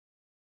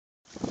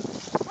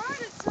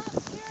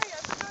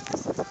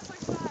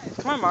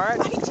Come on,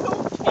 Marit. I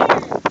don't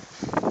care.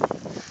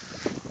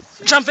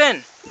 Jump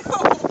in. No.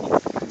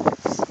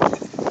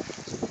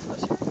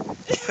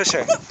 Push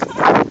her.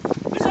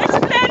 That's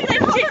bad. They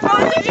both do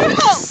it at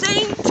the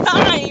same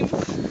time.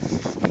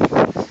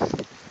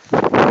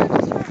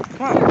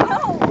 Come on.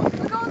 No.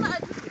 Look on the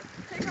edge with you.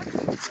 Take off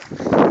your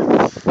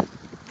shoes.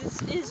 This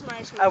is my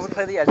shoes. I would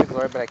play the Edge of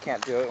Glory, but I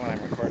can't do it when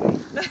I'm recording.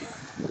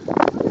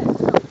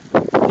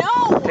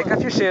 No. Take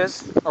off your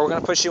shoes, or we're going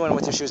to push you in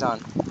with your shoes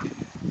on.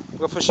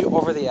 We'll push you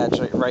over the edge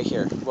right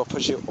here. We'll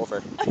push you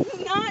over. I'm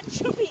not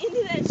jumping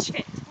into that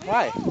shit.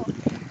 Why?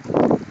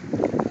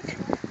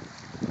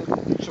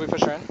 Should we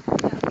push her in?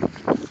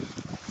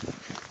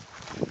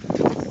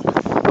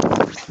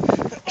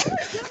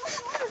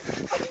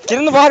 Get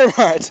in the water,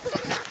 Marit.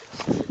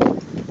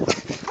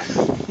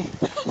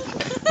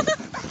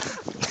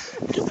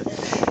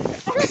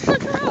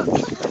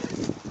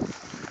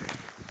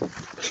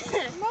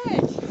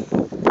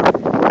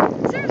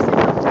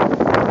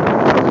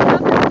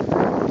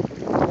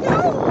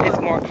 It's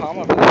more calm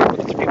over there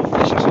with the people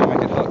fishing, so you might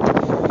get hooked.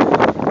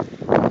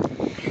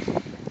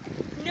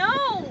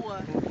 No.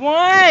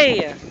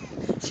 Why?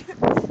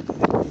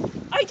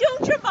 I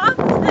don't jump off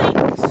of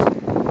things.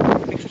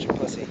 You're such a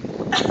pussy.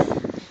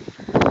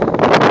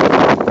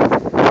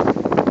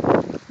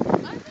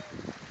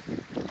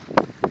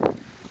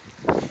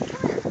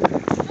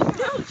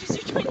 No, because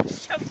you're trying to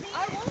shove me.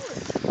 I won't.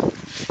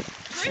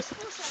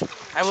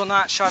 I will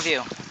not shove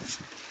you.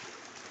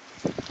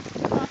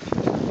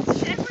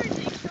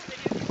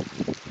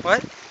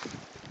 What?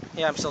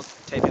 Yeah, I'm still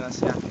taping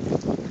this, yeah.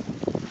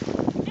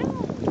 No,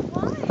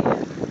 why?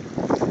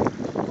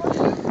 What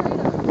are you afraid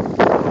of?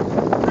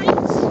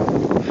 Heights.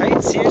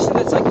 Height? Seriously?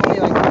 That's like only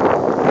like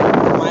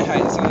my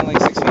height. It's only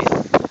like 6 feet. At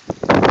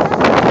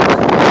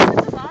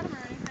the bottom or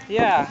anything.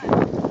 Yeah.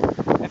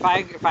 If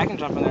I can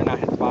jump in there and not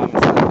hit the bottom,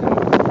 it's not I've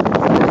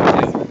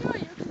gonna. seen what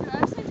you can do.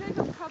 I've seen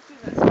Jacob Cup do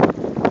this.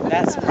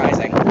 That's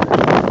surprising.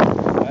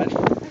 What?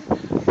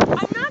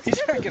 I'm not He's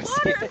scared not of the gonna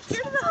water. see I'm this.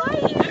 scared of the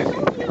height. I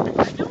told you.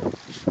 I don't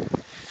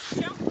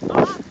jump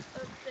off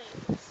of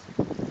things.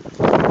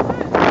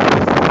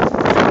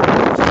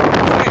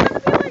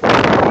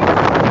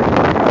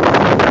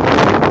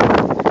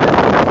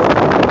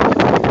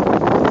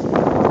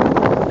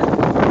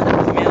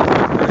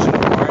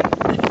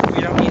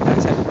 We don't need that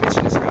type of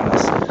bitchiness around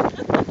us.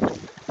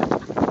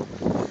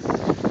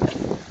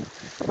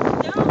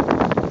 No.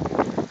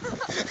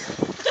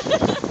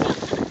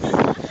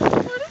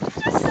 What did you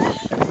just say?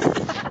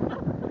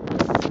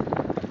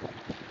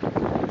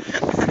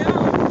 No.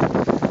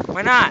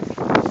 Why not?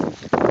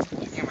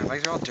 Yeah, my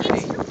legs are all dirty.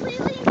 It's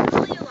completely and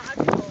totally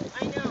illogical.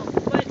 I know,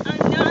 but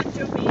I'm not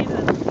jumping into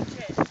that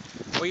shit.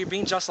 Well, you're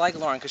being just like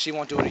Lauren because she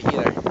won't do it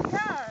either.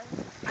 Yeah.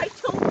 I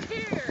don't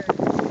care.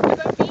 If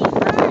I'm being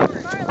Alright,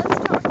 bored. Marit, let's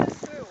talk this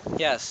through.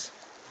 Yes.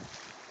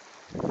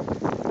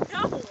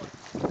 No.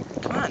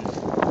 Come on.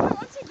 But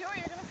once you do it,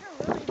 you're gonna feel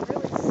really,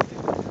 really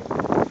stupid.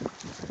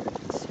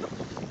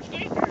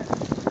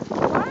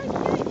 Why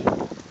can't you?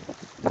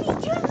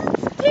 Because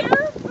it's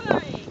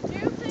terrifying. Do you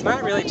think It's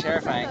not really what are you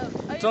terrifying. afraid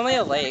of? Are It's you only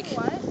a afraid of lake.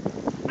 What?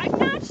 I'm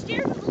not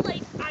scared of the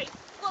lake. I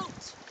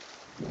float.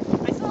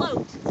 I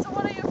float. So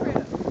what are you afraid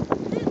of?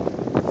 Then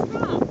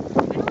drop.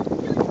 I don't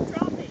feel like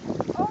dropping.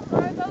 Oh,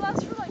 Marit, that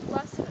lasts for like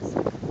less than a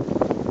second.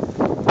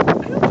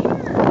 I don't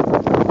care.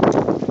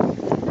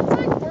 It's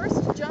like worse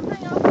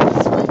jumping off of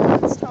a swing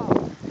when it's tall.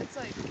 It's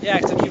like, Yeah,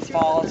 except you easier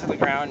fall than to that. the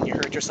ground and you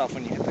hurt yourself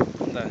when you hit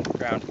the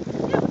ground.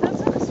 Yeah, but that's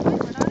not a swing.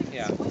 We're not even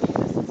Yeah. swinging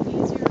this. It's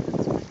easier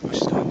than swinging. Oh,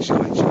 she's going, she's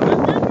going, she's I'm going.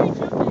 not going to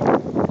jump in.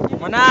 If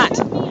Why you not?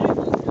 jump me, I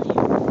will kill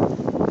you.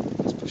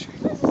 Let's push her.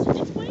 Because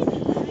it's wavy.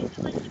 And I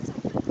feel like it's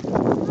open.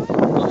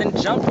 Well, then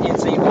jump in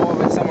so you go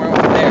over somewhere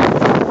over there.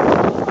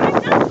 I'm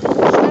not going to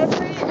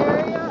Every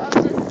area of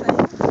this thing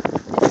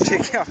is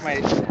Taking off my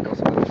It's goggles.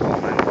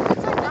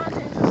 like not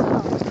dangerous at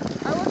all.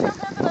 I will jump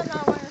in, but I'm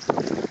not wearing a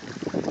swimsuit.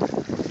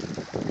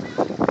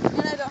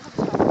 And I don't have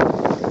a towel.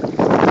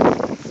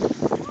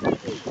 Why?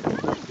 How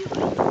do I do it?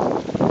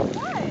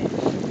 Why?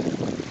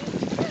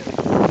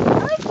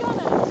 I've done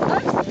it.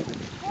 I've seen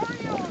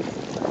 4-year-olds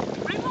do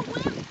it. I'm a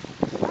wimp.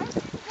 I've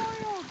seen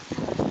 4-year-olds do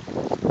it.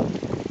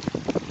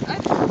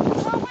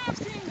 I've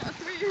seen a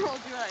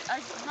 3-year-old do it.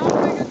 I'm not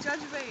being a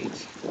judge of age.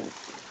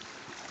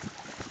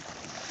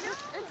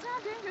 It's not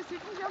dangerous. You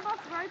can jump off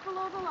right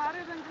below the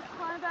ladder, then just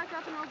climb back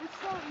up, and it'll be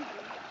so easy.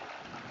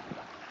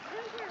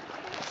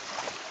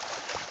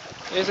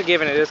 It is a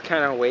given. It is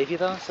kind of wavy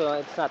though, so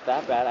it's not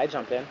that bad. I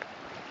jump in.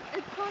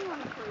 It's fun when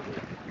it's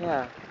wavy.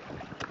 Yeah.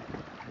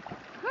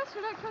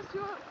 Should I kiss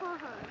you for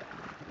her?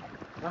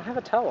 I don't have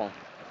a towel.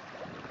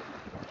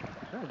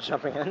 I'm not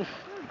jumping in. Good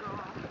girl.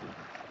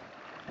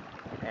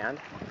 And?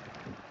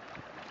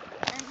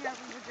 And you have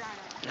a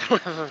vagina. I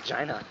don't have a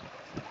vagina.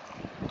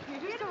 You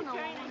just don't know.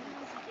 Vagina is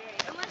gay.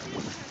 Unless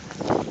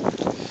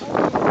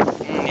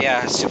you're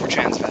Yeah, super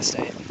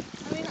transvestite.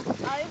 I mean,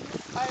 I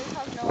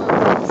have no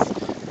evidence.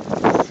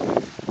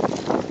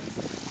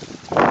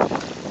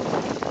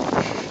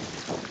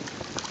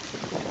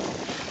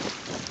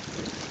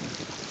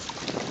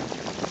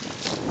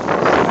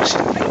 She's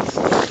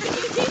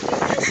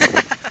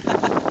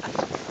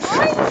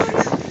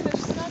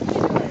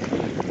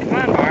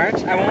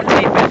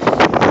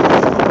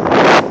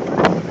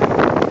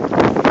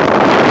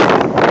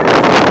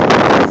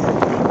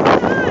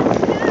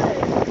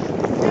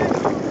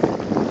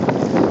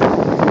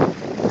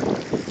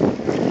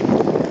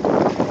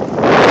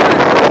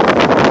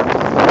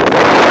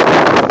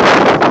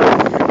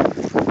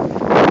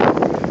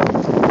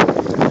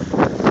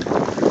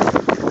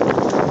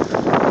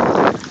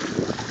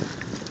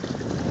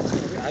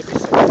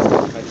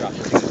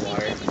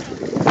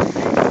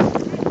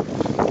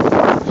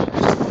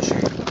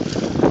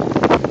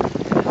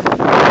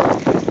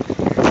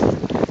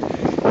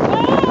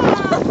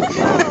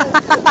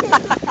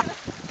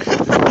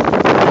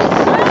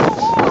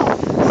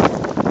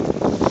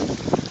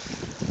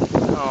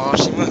Oh,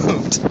 she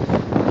moved.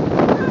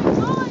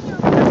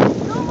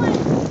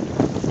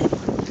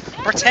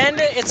 Pretend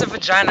it's a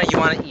vagina you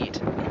want to eat.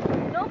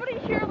 Nobody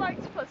here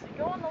likes pussy.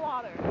 Go in the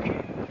water.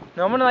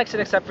 No one likes it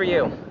except for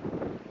you.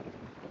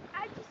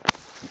 I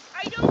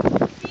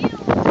don't feel.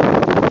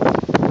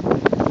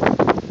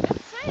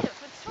 It's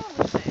safe. It's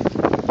totally safe.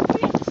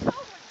 Yeah, it's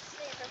totally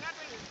safe. I'm not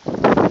doing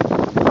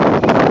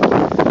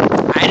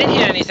I didn't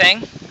hit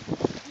anything.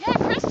 Yeah,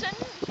 Kristen,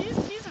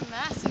 he's a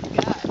massive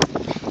guy.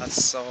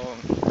 That's so.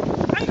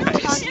 I know.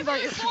 Nice. Talking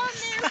about your on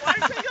there.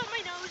 Water coming out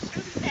my nose. It's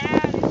really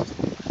bad.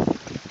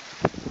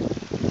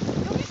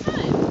 You'll be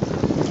fine.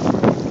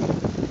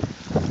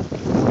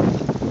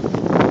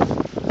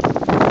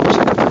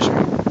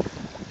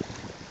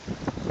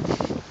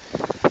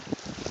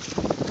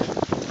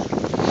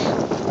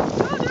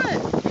 Go do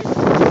it.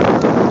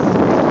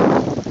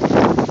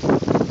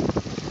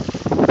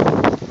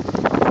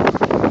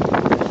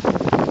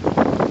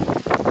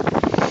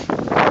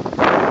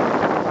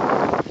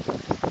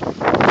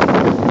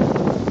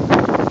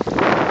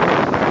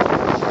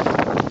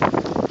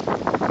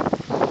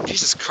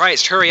 Jesus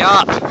Christ, hurry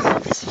up! Alright,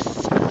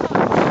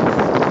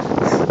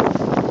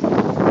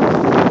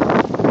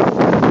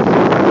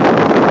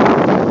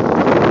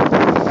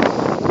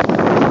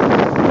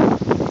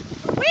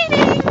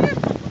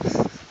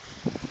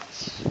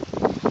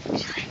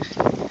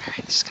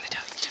 she's gonna do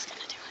it. She's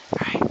gonna do it.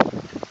 Alright.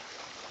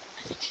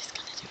 I think she's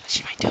gonna do it.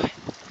 She might do it.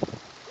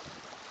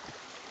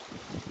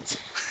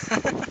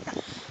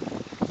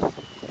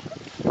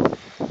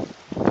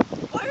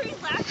 Why are you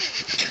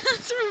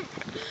laughing?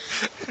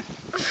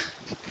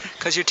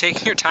 Because you're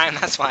taking your time,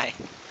 that's why.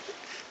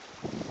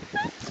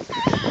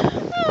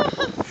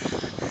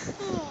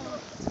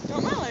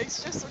 Don't my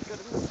legs just look good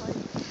in this light?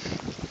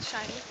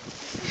 Shiny.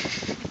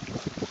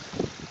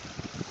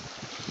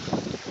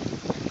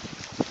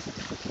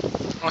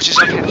 Oh, she's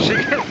jumping. She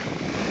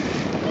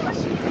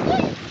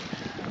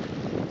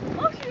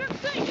Oh, she didn't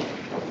sink.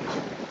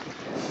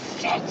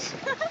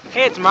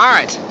 Hey, it's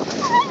Marit.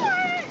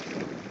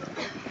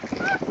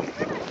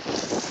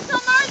 No,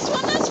 Mara,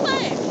 swim this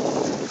way.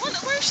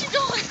 Where's she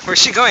going? Where's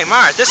she going?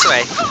 Marit, this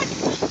way.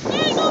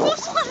 Yeah, go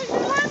this way. You're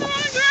going the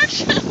wrong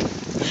direction.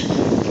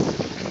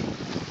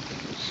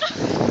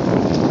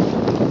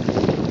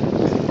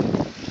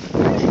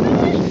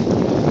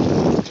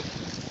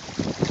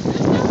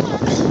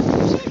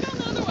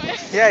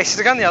 Yeah, you should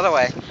have gone the other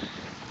way.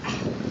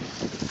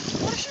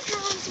 What if she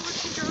drowns? What if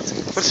she drowns?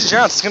 What's the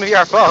chance? It's gonna be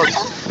our boat.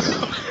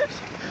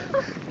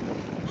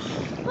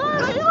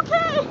 Mara, are you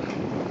okay?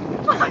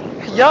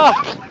 Yup!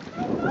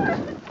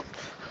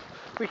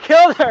 We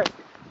killed her!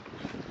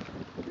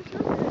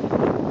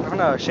 Oh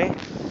no, is she?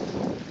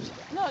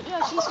 No,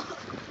 yeah, she's.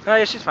 Oh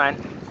yeah, she's fine.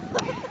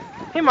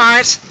 Hey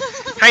Marit!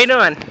 How you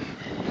doing?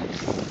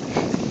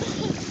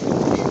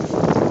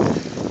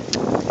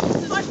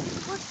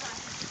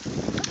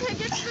 Okay,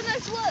 get to the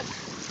next one.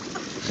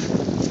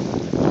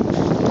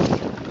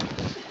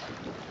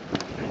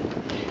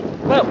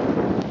 Whoa!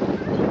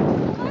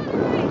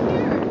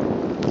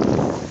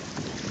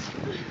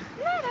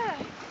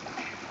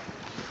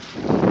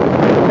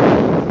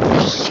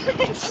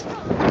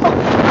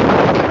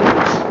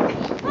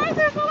 Right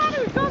there, go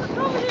ladder. Go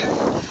over here.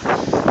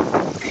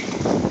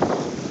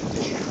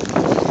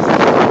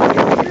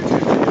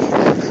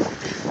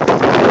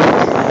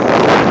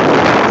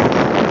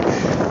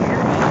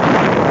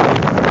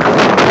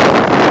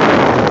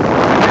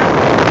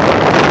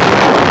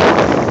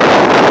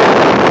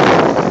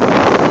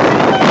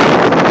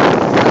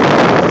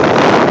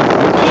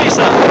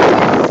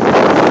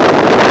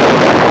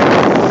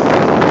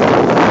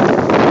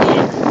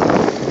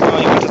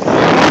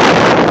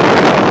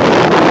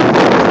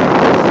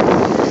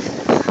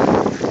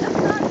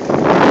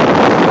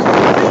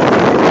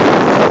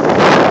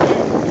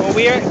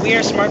 We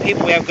are smart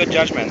people. We have good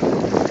judgment.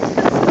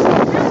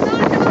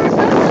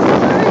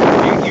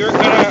 You're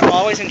gonna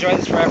always enjoy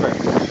this forever.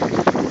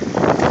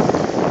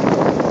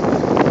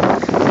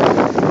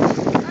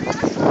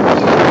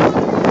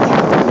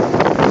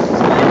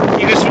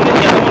 You can swim to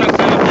the other one and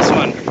climb up this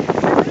one.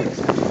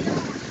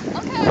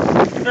 Okay.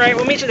 All right,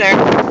 we'll meet you there. You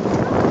can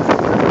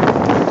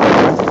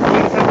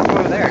climb up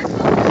over there.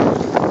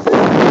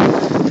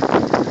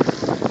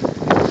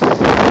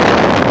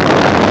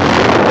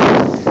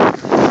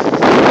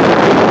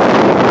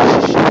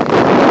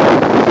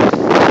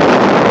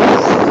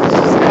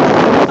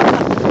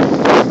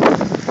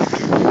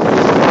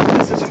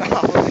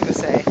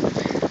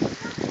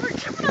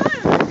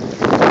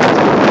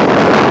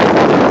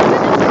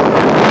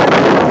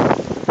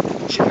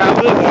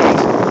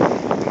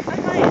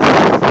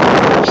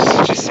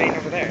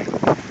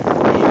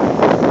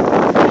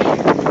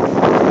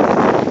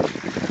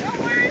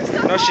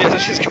 No, she isn't.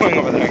 She's going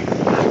over there.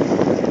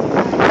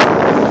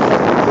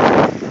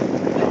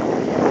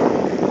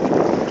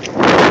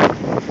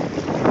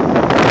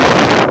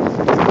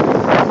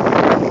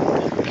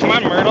 Come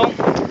on, Myrtle.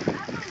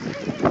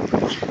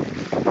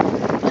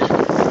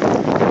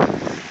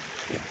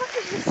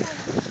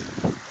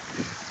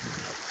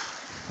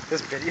 This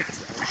video is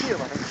real.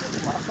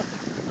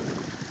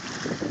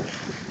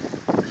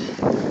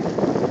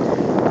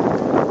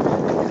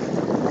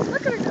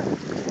 Look at her go.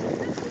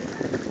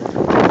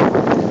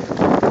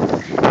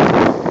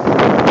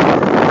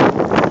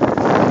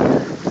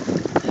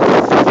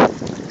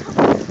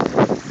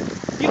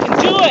 You can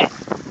do it!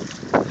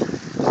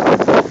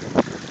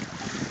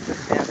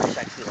 That's a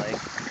sexy leg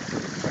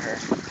for her.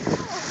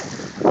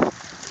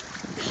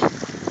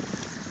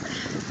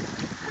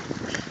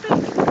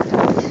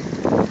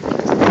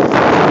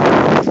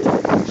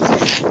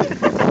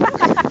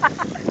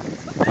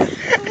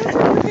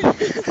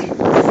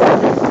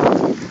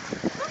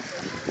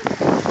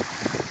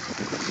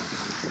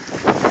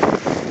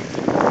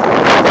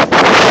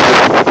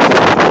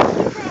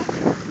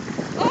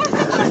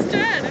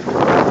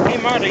 Hey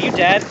Marit, are you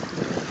dead?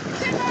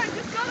 Okay, Marit,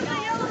 just go to the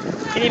yellow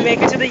one. Can you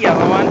make it to the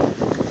yellow one?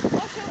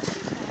 I'll show it to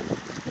you.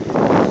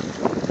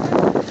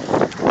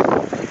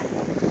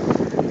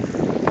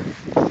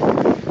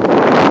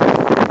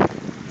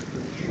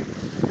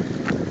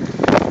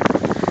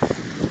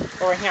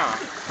 Or right here?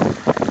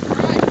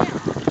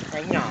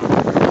 Right here.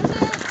 There's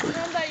a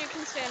room that you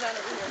can stand on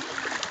over here.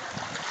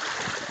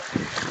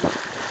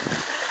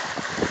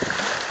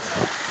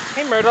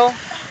 Hey Myrtle.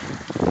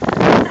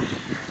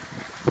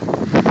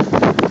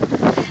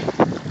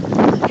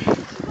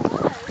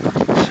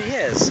 She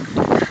is.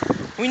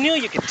 We knew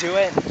you could do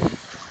it.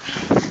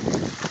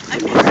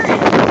 I'm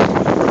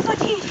never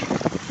fucking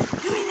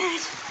doing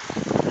that.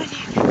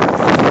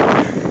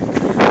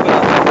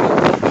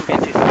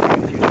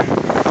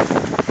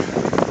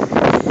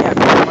 Yeah,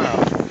 tomorrow.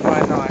 Why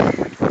not?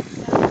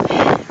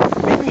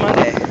 Maybe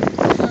Monday.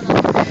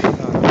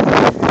 No.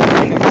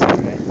 Maybe next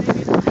Saturday.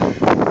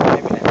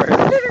 Maybe never. I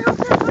better hope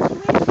that fucking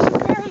lady is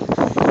very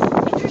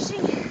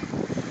interesting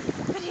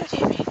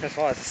videotaping. As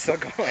well as it's still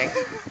going.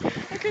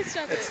 Okay,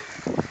 stop it.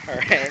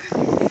 Alright.